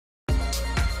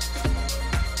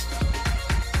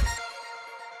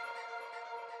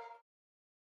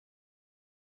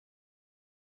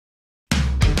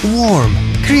Warm,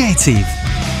 creative,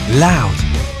 loud,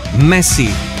 messy,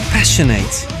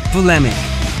 passionate, polemic,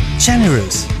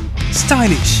 generous,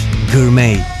 stylish,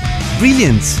 gourmet,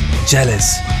 brilliant,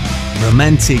 jealous,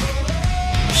 romantic.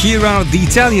 Here are the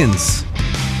Italians.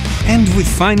 And we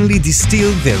finally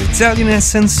distilled their Italian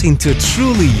essence into a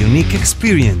truly unique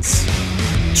experience.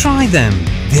 Try them,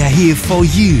 they are here for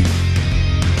you.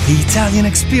 The Italian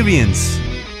experience.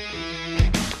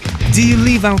 Do you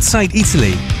live outside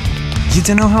Italy? You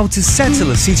don't know how to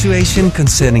settle a situation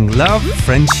concerning love,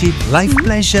 friendship, life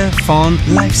pleasure, fun,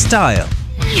 lifestyle?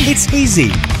 It's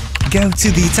easy. Go to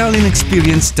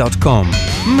theitalianexperience.com,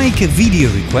 make a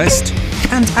video request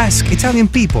and ask Italian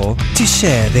people to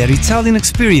share their Italian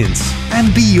experience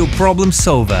and be your problem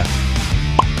solver.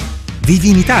 Vivi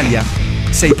in Italia?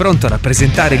 Sei pronto a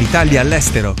rappresentare l'Italia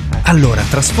all'estero? Allora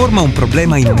trasforma un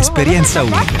problema in un'esperienza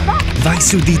unica. Vai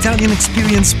su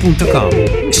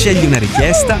theitalianexperience.com, scegli una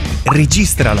richiesta,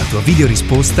 registra la tua video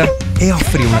risposta e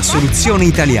offri una soluzione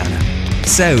italiana.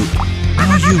 So,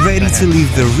 are you ready to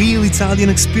live the real Italian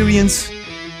experience?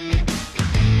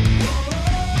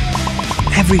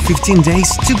 Every 15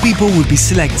 days, 2 people will be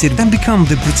selected and become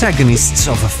the protagonists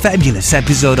of a fabulous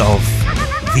episode of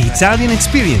The Italian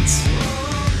Experience.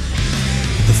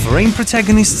 The foreign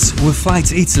protagonists will fly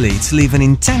to Italy to live an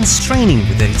intense training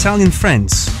with their Italian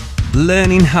friends,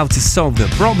 learning how to solve their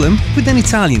problem with an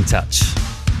Italian touch.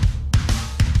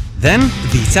 Then,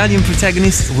 the Italian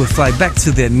protagonists will fly back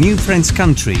to their new friend's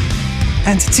country,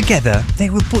 and together they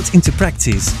will put into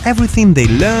practice everything they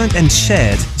learned and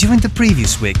shared during the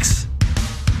previous weeks.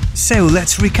 So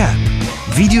let's recap.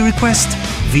 Video request,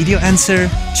 video answer,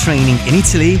 training in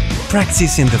Italy,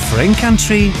 practice in the foreign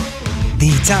country, the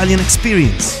Italian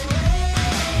experience.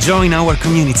 Join our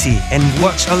community and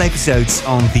watch all episodes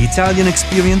on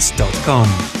theitalianexperience.com.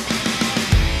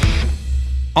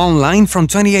 Online from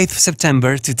 28th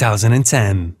September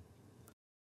 2010.